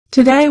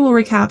Today we'll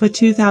recap a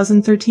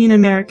 2013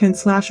 American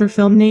slasher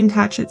film named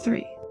Hatchet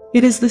 3.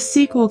 It is the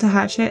sequel to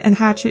Hatchet and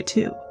Hatchet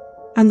 2,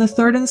 and the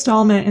third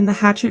installment in the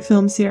Hatchet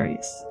film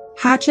series.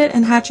 Hatchet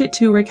and Hatchet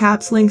 2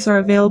 recaps links are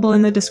available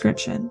in the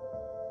description.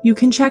 You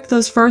can check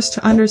those first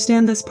to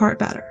understand this part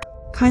better.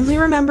 Kindly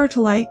remember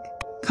to like,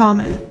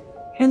 comment,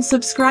 and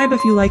subscribe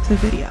if you like the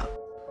video.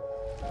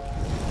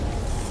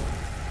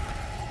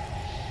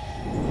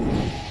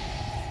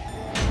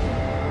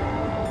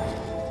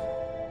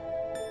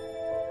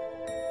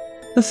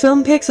 The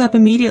film picks up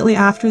immediately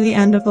after the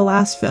end of the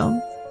last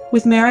film,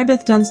 with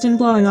Marybeth Dunstan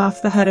blowing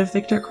off the head of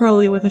Victor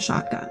Crowley with a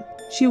shotgun.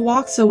 She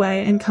walks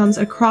away and comes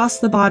across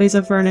the bodies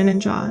of Vernon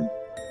and John,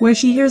 where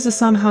she hears a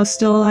somehow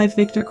still alive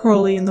Victor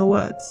Crowley in the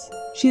woods.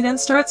 She then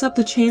starts up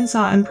the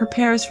chainsaw and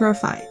prepares for a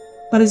fight,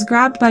 but is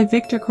grabbed by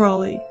Victor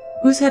Crowley,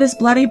 whose head is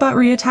bloody but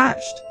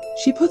reattached.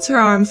 She puts her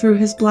arm through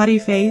his bloody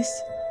face,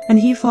 and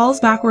he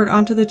falls backward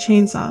onto the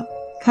chainsaw,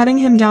 cutting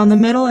him down the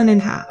middle and in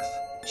half.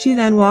 She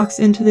then walks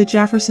into the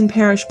Jefferson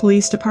Parish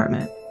Police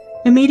Department,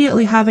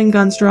 immediately having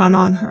guns drawn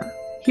on her.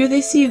 Here they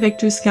see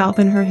Victor's scalp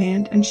in her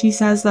hand, and she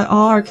says that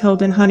all are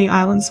killed in Honey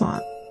Island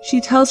Swamp.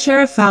 She tells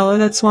Sheriff Fowler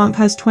that Swamp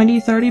has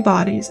 20-30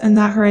 bodies and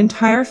that her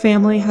entire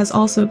family has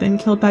also been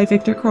killed by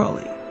Victor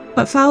Crowley.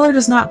 But Fowler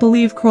does not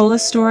believe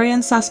Crowley's story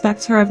and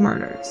suspects her of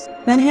murders.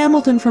 Then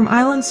Hamilton from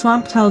Island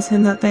Swamp tells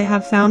him that they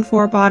have found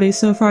 4 bodies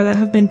so far that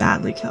have been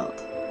badly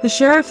killed. The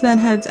sheriff then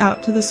heads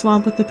out to the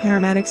swamp with the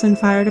paramedics and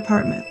fire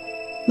department,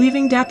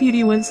 leaving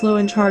Deputy Winslow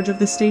in charge of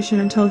the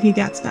station until he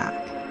gets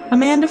back.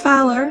 Amanda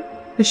Fowler,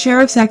 the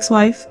sheriff's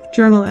ex-wife,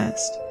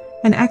 journalist,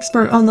 and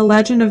expert on the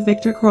legend of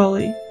Victor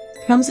Crowley,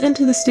 comes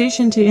into the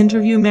station to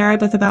interview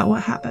Marybeth about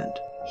what happened.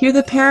 Here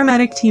the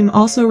paramedic team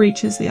also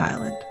reaches the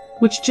island,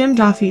 which Jim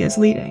Duffy is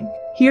leading.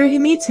 Here he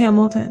meets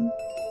Hamilton,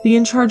 the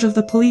in charge of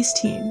the police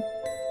team,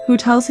 who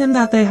tells him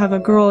that they have a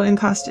girl in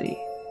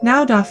custody.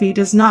 Now Duffy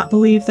does not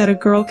believe that a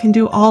girl can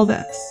do all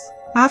this.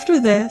 After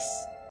this,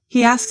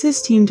 he asks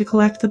his team to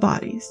collect the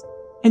bodies,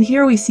 and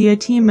here we see a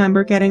team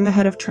member getting the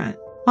head of Trent.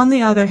 On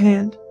the other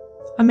hand,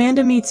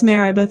 Amanda meets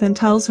Marybeth and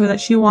tells her that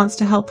she wants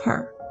to help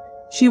her.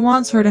 She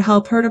wants her to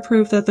help her to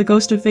prove that the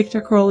ghost of Victor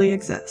Crowley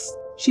exists.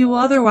 She will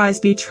otherwise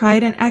be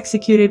tried and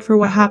executed for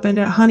what happened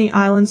at Honey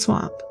Island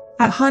Swamp.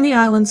 At Honey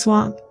Island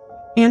Swamp,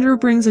 Andrew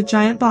brings a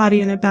giant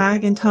body in a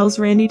bag and tells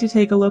Randy to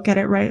take a look at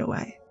it right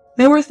away.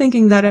 They were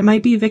thinking that it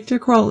might be Victor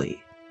Crowley.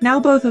 Now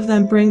both of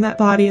them bring that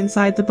body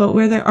inside the boat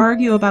where they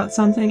argue about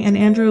something and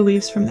Andrew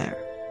leaves from there.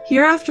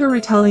 Here, after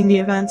retelling the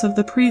events of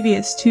the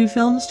previous 2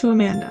 films to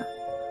Amanda,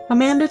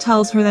 Amanda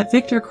tells her that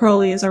Victor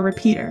Crowley is a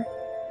repeater,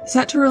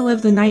 set to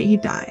relive the night he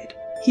died.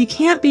 He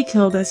can't be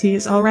killed as he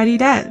is already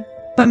dead.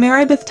 But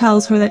Marybeth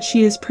tells her that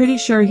she is pretty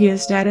sure he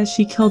is dead as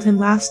she killed him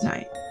last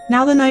night.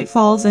 Now the night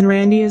falls and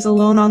Randy is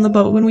alone on the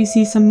boat when we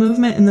see some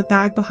movement in the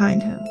bag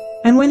behind him.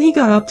 And when he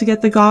got up to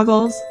get the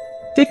goggles,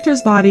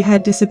 Victor's body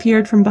had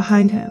disappeared from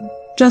behind him.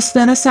 Just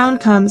then a sound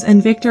comes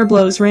and Victor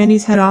blows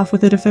Randy's head off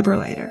with a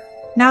defibrillator.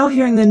 Now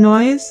hearing the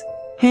noise,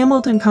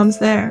 Hamilton comes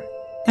there,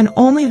 and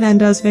only then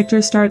does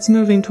Victor starts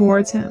moving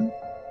towards him.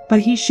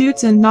 But he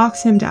shoots and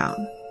knocks him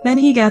down. Then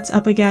he gets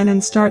up again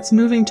and starts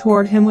moving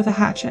toward him with a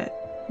hatchet,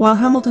 while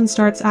Hamilton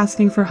starts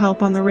asking for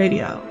help on the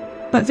radio.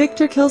 But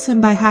Victor kills him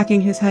by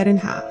hacking his head in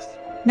half.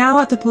 Now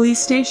at the police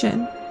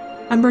station,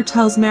 Amber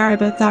tells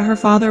Marybeth that her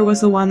father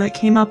was the one that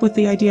came up with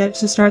the idea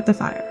to start the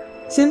fire.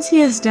 Since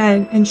he is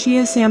dead and she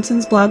is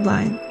Samson's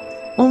bloodline,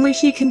 only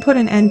she can put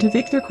an end to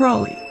Victor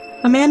Crowley.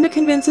 Amanda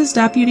convinces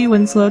Deputy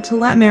Winslow to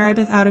let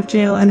Marybeth out of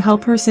jail and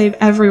help her save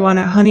everyone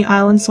at Honey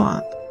Island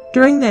Swamp.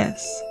 During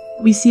this,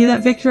 we see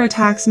that Victor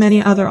attacks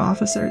many other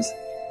officers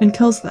and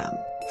kills them.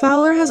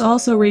 Fowler has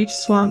also reached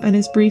Swamp and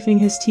is briefing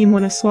his team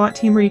when a SWAT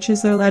team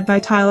reaches there led by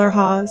Tyler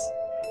Hawes,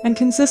 and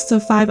consists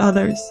of 5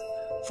 others,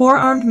 4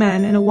 armed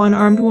men and a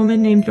 1-armed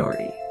woman named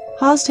Doherty.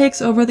 Hawes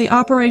takes over the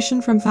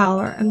operation from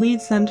Fowler and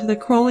leads them to the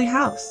Crowley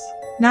house.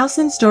 Now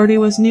since Doherty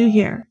was new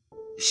here,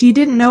 she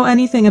didn't know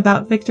anything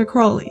about Victor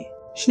Crowley.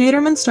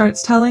 Schneiderman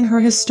starts telling her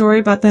his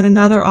story, but then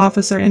another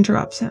officer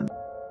interrupts him.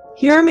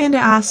 Here Amanda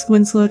asks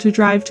Winslow to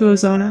drive to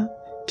Ozona,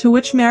 to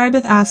which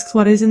Marybeth asks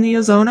what is in the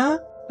Ozona.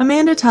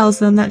 Amanda tells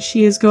them that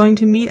she is going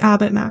to meet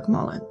Abbott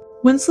McMullen.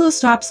 Winslow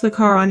stops the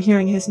car on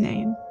hearing his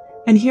name,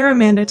 and here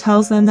Amanda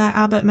tells them that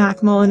Abbott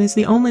McMullen is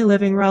the only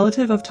living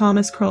relative of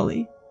Thomas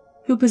Crowley,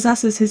 who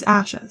possesses his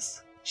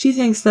ashes. She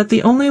thinks that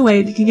the only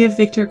way to give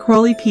Victor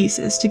Crowley peace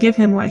is to give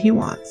him what he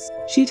wants.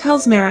 She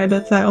tells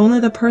Marybeth that only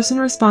the person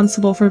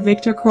responsible for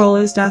Victor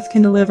Crowley's death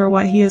can deliver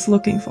what he is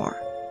looking for.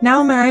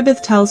 Now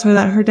Marybeth tells her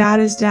that her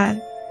dad is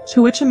dead,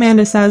 to which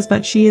Amanda says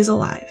but she is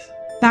alive.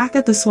 Back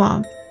at the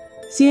swamp,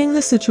 seeing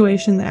the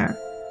situation there,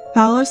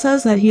 Fowler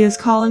says that he is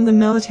calling the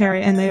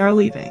military and they are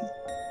leaving.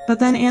 But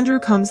then Andrew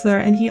comes there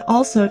and he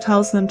also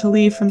tells them to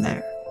leave from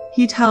there.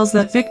 He tells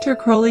that Victor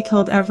Crowley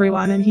killed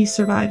everyone and he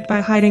survived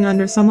by hiding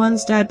under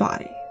someone's dead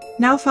body.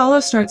 Now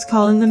Fowler starts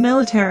calling the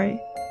military,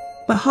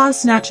 but Hawes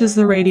snatches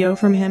the radio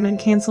from him and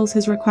cancels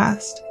his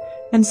request,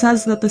 and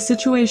says that the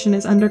situation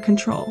is under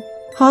control.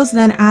 Hawes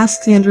then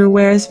asks Andrew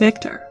where is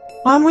Victor.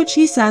 on which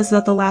he says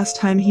that the last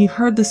time he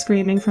heard the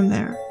screaming from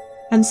there,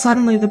 and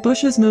suddenly the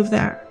bushes move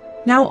there.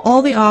 Now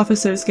all the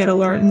officers get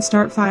alert and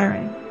start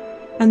firing,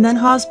 and then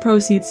Hawes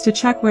proceeds to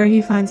check where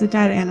he finds a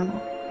dead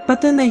animal.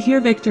 But then they hear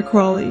Victor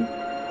Crowley,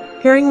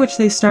 hearing which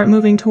they start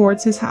moving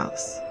towards his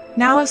house.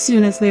 Now as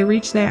soon as they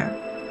reach there,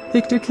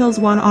 Victor kills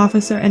one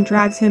officer and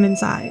drags him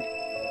inside,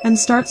 and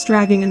starts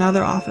dragging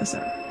another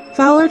officer.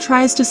 Fowler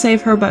tries to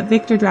save her, but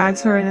Victor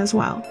drags her in as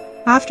well.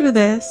 After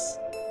this,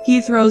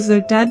 he throws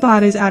their dead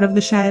bodies out of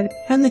the shed,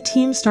 and the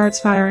team starts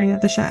firing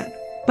at the shed.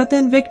 But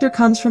then Victor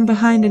comes from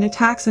behind and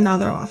attacks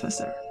another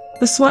officer.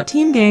 The SWAT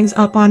team gangs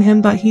up on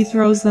him, but he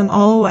throws them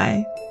all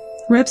away,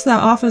 rips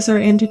that officer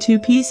into 2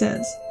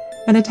 pieces,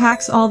 and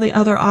attacks all the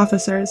other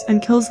officers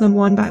and kills them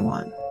one by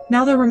one.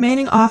 Now the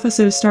remaining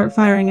officers start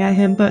firing at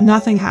him, but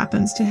nothing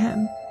happens to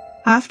him.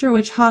 After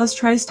which Hawes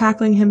tries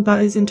tackling him,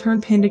 but is in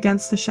turn pinned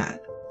against the shed.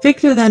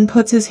 Victor then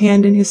puts his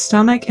hand in his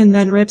stomach and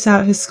then rips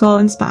out his skull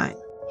and spine.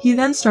 He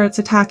then starts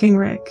attacking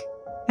Rick,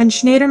 and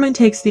Schneiderman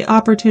takes the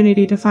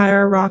opportunity to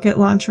fire a rocket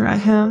launcher at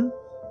him,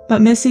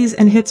 but misses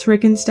and hits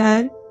Rick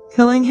instead,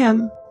 killing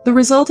him. The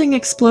resulting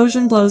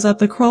explosion blows up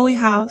the Crowley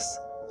house,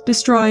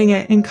 destroying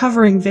it and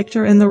covering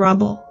Victor in the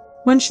rubble.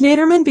 When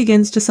Schneiderman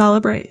begins to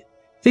celebrate,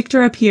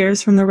 Victor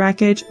appears from the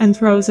wreckage and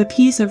throws a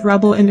piece of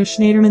rubble into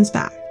Schneiderman's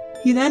back.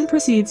 He then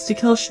proceeds to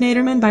kill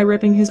Schneiderman by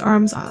ripping his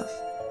arms off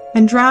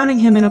and drowning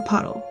him in a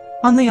puddle.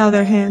 On the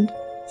other hand,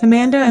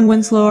 Amanda and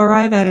Winslow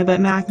arrive at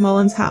Mac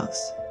Mullen's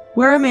house,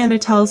 where Amanda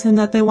tells him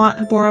that they want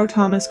to borrow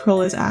Thomas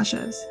Crowley's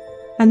ashes,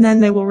 and then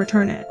they will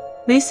return it.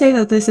 They say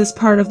that this is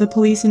part of the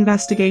police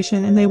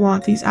investigation and they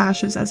want these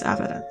ashes as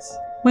evidence.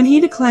 When he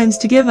declines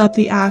to give up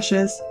the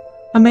ashes,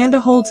 Amanda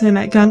holds him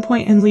at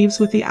gunpoint and leaves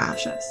with the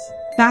ashes.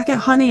 Back at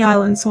Honey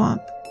Island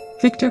Swamp,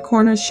 Victor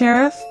corners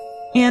Sheriff,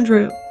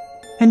 Andrew,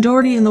 and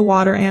Doherty in the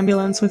water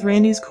ambulance with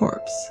Randy's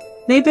corpse.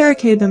 They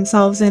barricade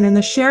themselves in and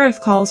the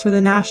sheriff calls for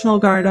the National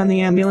Guard on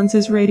the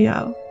ambulance's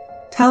radio,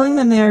 telling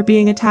them they are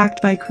being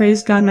attacked by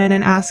crazed gunmen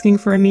and asking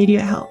for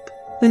immediate help.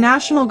 The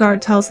National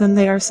Guard tells them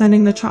they are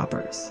sending the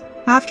choppers.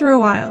 After a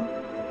while,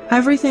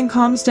 everything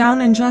calms down,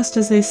 and just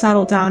as they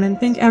settle down and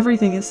think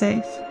everything is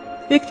safe,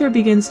 Victor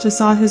begins to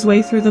saw his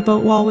way through the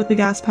boat wall with the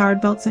gas-powered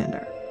belt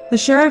sander. The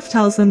sheriff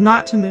tells them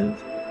not to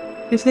move.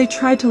 If they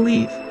try to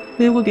leave,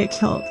 they will get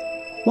killed,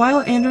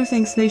 while Andrew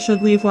thinks they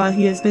should leave while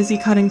he is busy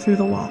cutting through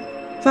the wall.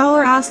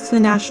 Fowler asks the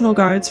National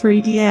Guards for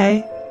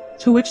ETA,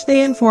 to which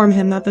they inform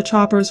him that the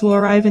choppers will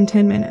arrive in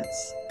 10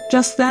 minutes.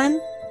 Just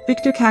then,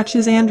 Victor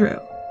catches Andrew,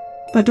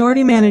 but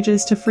Doherty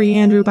manages to free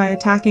Andrew by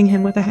attacking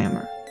him with a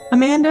hammer.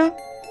 Amanda,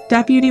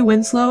 Deputy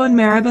Winslow, and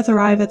Marybeth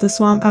arrive at the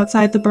swamp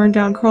outside the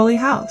burned-down Crowley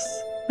house.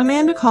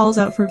 Amanda calls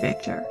out for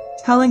Victor,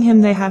 telling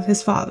him they have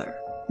his father.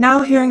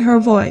 Now hearing her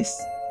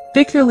voice,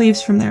 Victor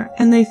leaves from there,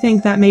 and they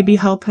think that maybe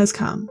help has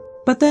come.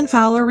 But then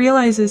Fowler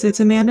realizes it's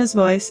Amanda's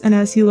voice, and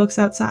as he looks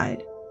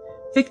outside,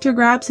 Victor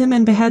grabs him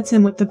and beheads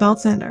him with the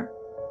belt sander.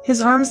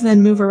 His arms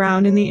then move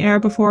around in the air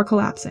before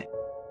collapsing.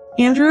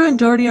 Andrew and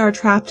Doherty are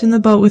trapped in the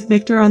boat with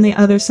Victor on the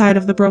other side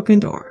of the broken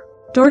door.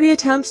 Doherty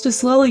attempts to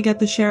slowly get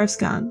the sheriff's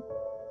gun,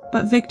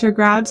 but Victor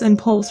grabs and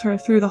pulls her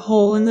through the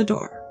hole in the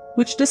door,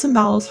 which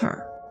disembowels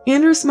her.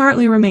 Andrew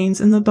smartly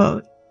remains in the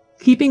boat,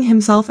 keeping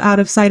himself out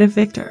of sight of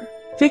Victor.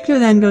 Victor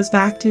then goes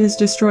back to his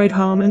destroyed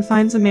home and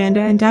finds Amanda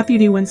and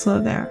Deputy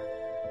Winslow there,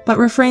 but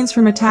refrains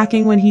from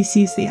attacking when he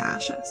sees the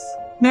ashes.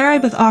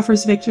 Marybeth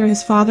offers Victor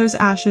his father's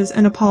ashes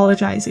and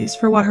apologizes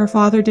for what her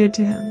father did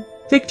to him.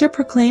 Victor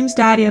proclaims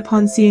Daddy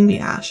upon seeing the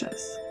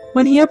ashes.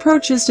 When he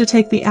approaches to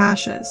take the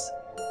ashes,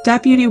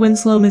 Deputy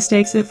Winslow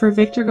mistakes it for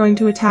Victor going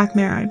to attack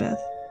Marybeth,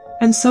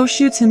 and so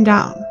shoots him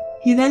down.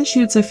 He then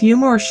shoots a few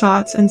more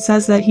shots and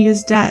says that he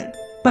is dead,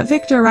 but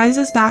Victor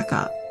rises back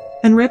up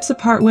and rips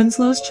apart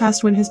Winslow's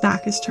chest when his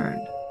back is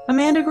turned.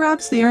 Amanda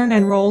grabs the urn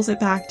and rolls it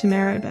back to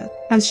Marybeth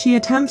as she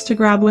attempts to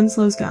grab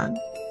Winslow's gun,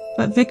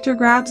 but Victor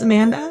grabs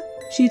Amanda.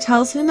 She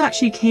tells him that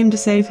she came to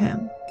save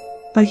him,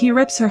 but he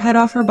rips her head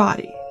off her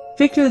body.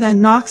 Victor then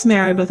knocks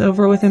Marybeth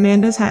over with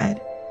Amanda's head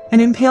and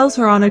impales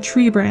her on a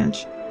tree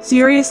branch,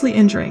 seriously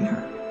injuring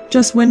her.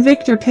 Just when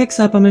Victor picks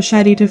up a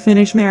machete to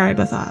finish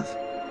Marybeth off,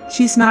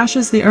 she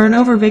smashes the urn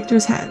over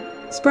Victor's head,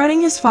 spreading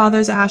his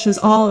father's ashes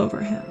all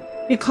over him.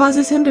 It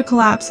causes him to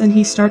collapse and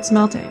he starts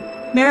melting.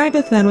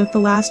 Marybeth then, with the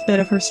last bit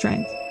of her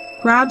strength,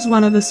 grabs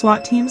one of the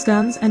SWAT team's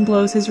guns and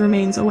blows his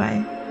remains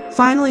away,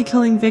 finally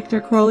killing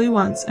Victor Crowley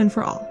once and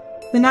for all.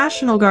 The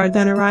National Guard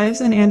then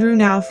arrives and Andrew,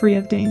 now free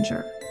of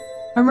danger,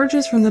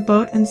 emerges from the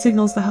boat and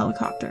signals the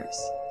helicopters.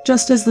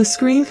 Just as the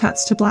screen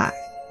cuts to black,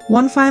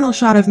 one final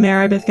shot of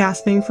Marybeth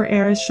gasping for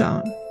air is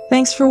shown.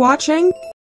 Thanks for watching!